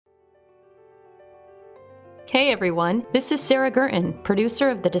Hey everyone, this is Sarah Gurton, producer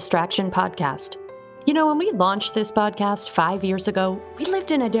of the Distraction Podcast. You know, when we launched this podcast 5 years ago, we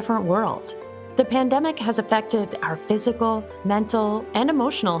lived in a different world. The pandemic has affected our physical, mental, and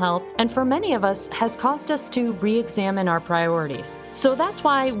emotional health, and for many of us has caused us to re-examine our priorities. So that's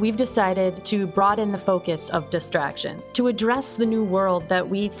why we've decided to broaden the focus of Distraction, to address the new world that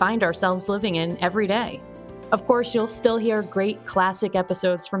we find ourselves living in every day. Of course, you'll still hear great classic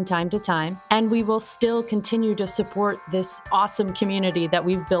episodes from time to time, and we will still continue to support this awesome community that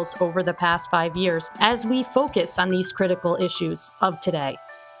we've built over the past 5 years as we focus on these critical issues of today.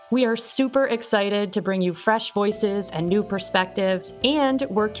 We are super excited to bring you fresh voices and new perspectives, and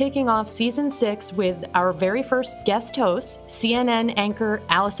we're kicking off Season 6 with our very first guest host, CNN anchor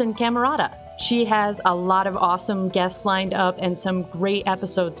Allison Camerata. She has a lot of awesome guests lined up and some great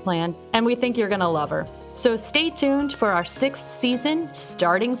episodes planned, and we think you're going to love her. So stay tuned for our 6th season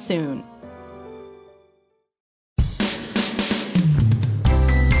starting soon.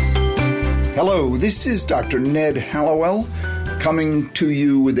 Hello, this is Dr. Ned Hallowell coming to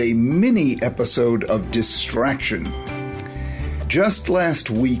you with a mini episode of Distraction. Just last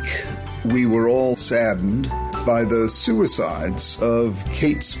week, we were all saddened by the suicides of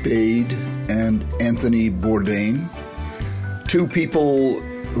Kate Spade and Anthony Bourdain, two people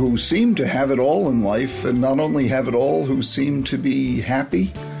who seem to have it all in life, and not only have it all, who seem to be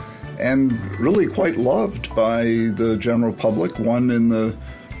happy and really quite loved by the general public, one in the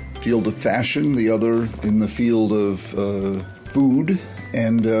field of fashion, the other in the field of food,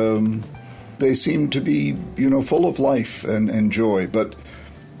 and they seem to be, full of life and joy, but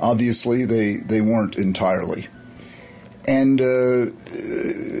obviously they weren't entirely. And,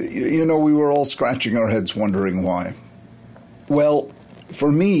 we were all scratching our heads wondering why. Well, for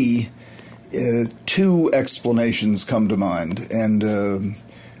me, two explanations come to mind, and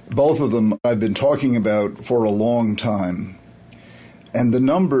both of them I've been talking about for a long time. And the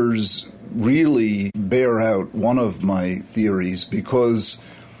numbers really bear out one of my theories, because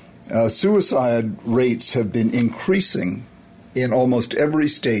suicide rates have been increasing in almost every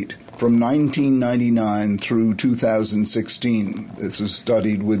state from 1999 through 2016. This was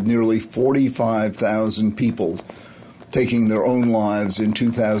studied with nearly 45,000 people taking their own lives in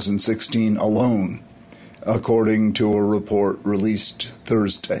 2016 alone, according to a report released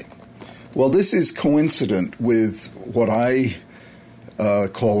Thursday. Well, this is coincident with what I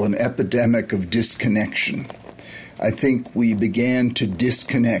call an epidemic of disconnection. I think we began to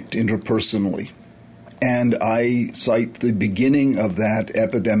disconnect interpersonally, and I cite the beginning of that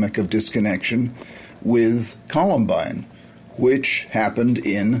epidemic of disconnection with Columbine, which happened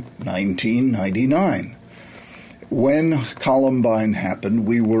in 1999. When Columbine happened,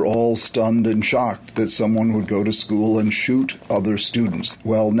 we were all stunned and shocked that someone would go to school and shoot other students.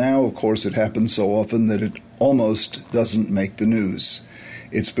 Well, now, of course, it happens so often that it almost doesn't make the news.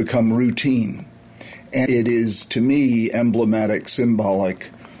 It's become routine. And it is, to me, emblematic, symbolic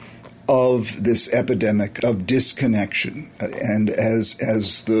of this epidemic of disconnection. And as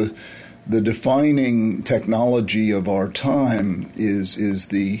the defining technology of our time is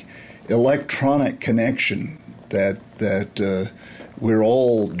the electronic connection that we're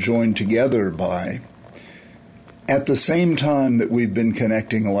all joined together by. At the same time that we've been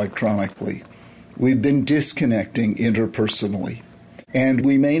connecting electronically, we've been disconnecting interpersonally. And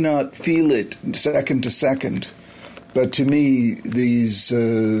we may not feel it second to second, but to me, these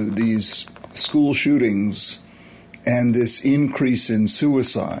school shootings and this increase in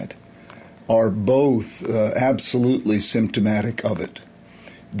suicide are both absolutely symptomatic of it.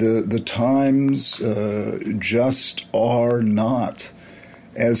 The times just are not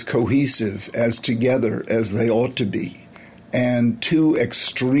as cohesive, as together as they ought to be. And two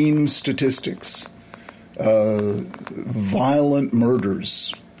extreme statistics, violent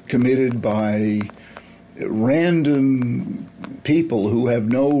murders committed by random people who have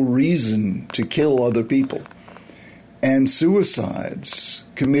no reason to kill other people, and suicides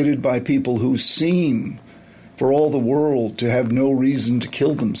committed by people who seem, for all the world, to have no reason to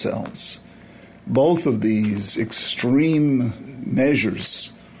kill themselves. Both of these extreme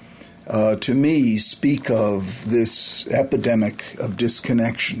measures, to me, speak of this epidemic of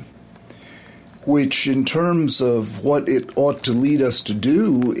disconnection, which in terms of what it ought to lead us to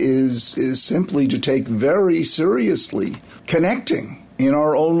do is simply to take very seriously connecting in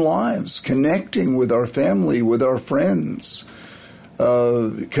our own lives, connecting with our family, with our friends,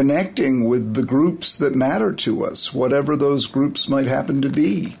 connecting with the groups that matter to us, whatever those groups might happen to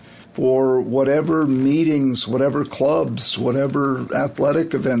be, for whatever meetings, whatever clubs, whatever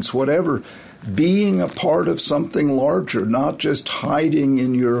athletic events, whatever, being a part of something larger, not just hiding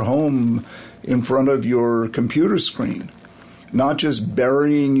in your home in front of your computer screen, not just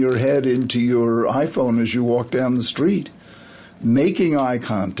burying your head into your iPhone as you walk down the street, making eye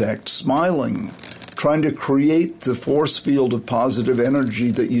contact, smiling, trying to create the force field of positive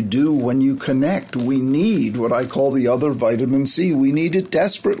energy that you do when you connect. We need what I call the other vitamin C. We need it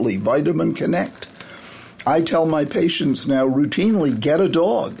desperately, vitamin connect. I tell my patients now routinely, get a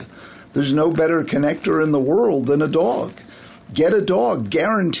dog. There's no better connector in the world than a dog. Get a dog,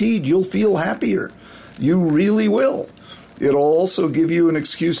 guaranteed you'll feel happier. You really will. It'll also give you an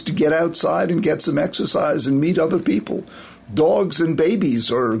excuse to get outside and get some exercise and meet other people. Dogs and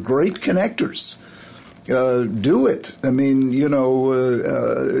babies are great connectors. Do it. I mean,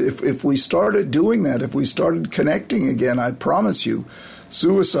 if we started doing that, if we started connecting again, I promise you,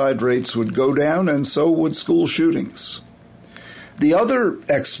 suicide rates would go down and so would school shootings. The other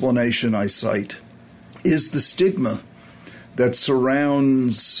explanation I cite is the stigma that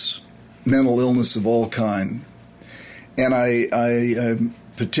surrounds mental illness of all kind. And I'm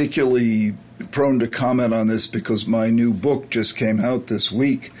particularly prone to comment on this because my new book just came out this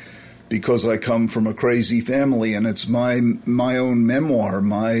week, because I come from a crazy family, and it's my own memoir,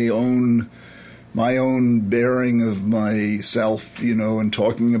 my own bearing of myself, and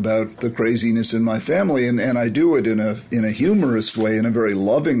talking about the craziness in my family, and I do it in a humorous way, in a very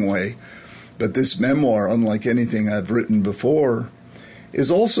loving way. But this memoir, unlike anything I've written before, is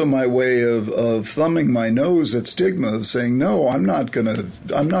also my way of thumbing my nose at stigma, of saying, no, I'm not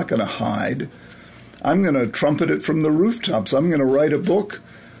gonna hide. I'm gonna trumpet it from the rooftops. I'm gonna write a book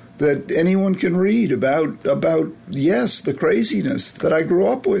that anyone can read about yes, the craziness that I grew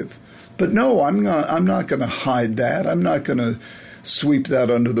up with. But no, I'm not going to hide that. I'm not going to sweep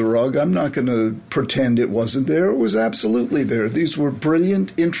that under the rug. I'm not going to pretend it wasn't there. It was absolutely there. These were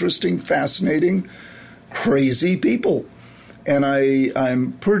brilliant, interesting, fascinating, crazy people. And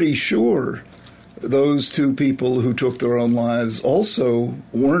I'm pretty sure those two people who took their own lives also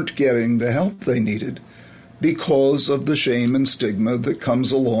weren't getting the help they needed because of the shame and stigma that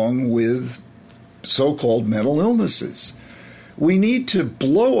comes along with so-called mental illnesses. We need to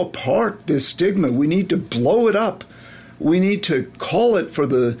blow apart this stigma. We need to blow it up. We need to call it for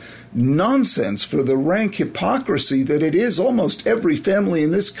the nonsense, for the rank hypocrisy that it is. Almost every family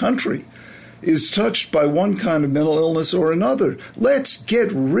in this country is touched by one kind of mental illness or another. Let's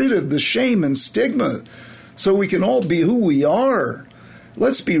get rid of the shame and stigma so we can all be who we are.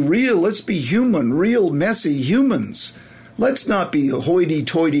 Let's be real. Let's be human, real, messy humans. Let's not be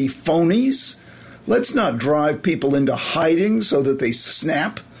hoity-toity phonies. Let's not drive people into hiding so that they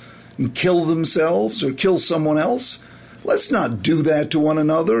snap and kill themselves or kill someone else. Let's not do that to one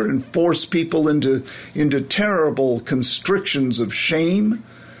another and force people into terrible constrictions of shame.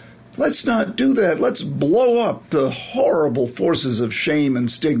 Let's not do that. Let's blow up the horrible forces of shame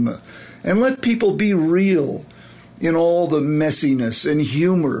and stigma and let people be real in all the messiness and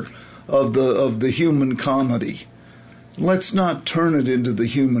humor of the human comedy. Let's not turn it into the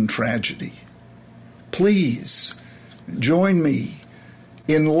human tragedy. Please join me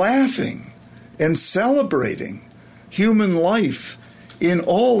in laughing and celebrating human life in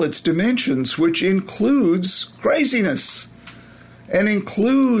all its dimensions, which includes craziness and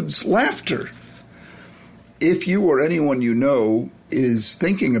includes laughter. If you or anyone you know is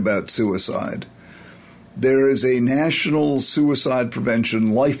thinking about suicide, there is a national suicide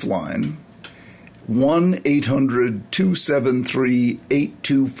prevention lifeline,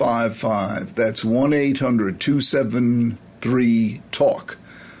 1-800-273-8255. That's 1-800-273-TALK.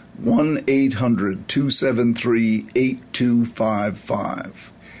 1-800-273-8255.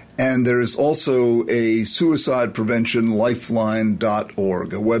 And there is also a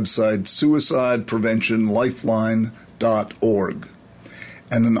suicidepreventionlifeline.org, a website, suicidepreventionlifeline.org.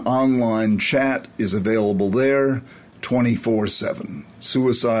 And an online chat is available there 24/7,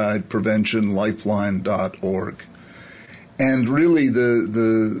 suicidepreventionlifeline.org. And really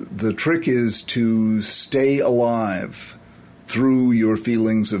the trick is to stay alive through your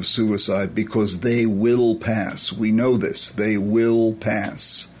feelings of suicide, because they will pass. We know this. They will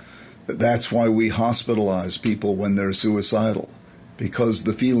pass. That's why we hospitalize people when they're suicidal, because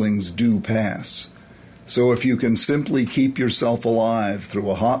the feelings do pass. So if you can simply keep yourself alive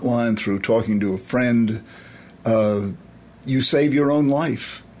through a hotline, through talking to a friend, you save your own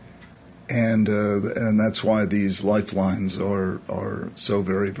life. And that's why these lifelines are so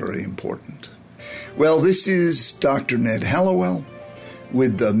very, very important. Well, this is Dr. Ned Hallowell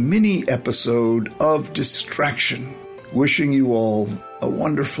with the mini episode of Distraction, wishing you all a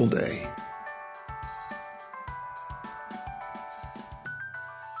wonderful day.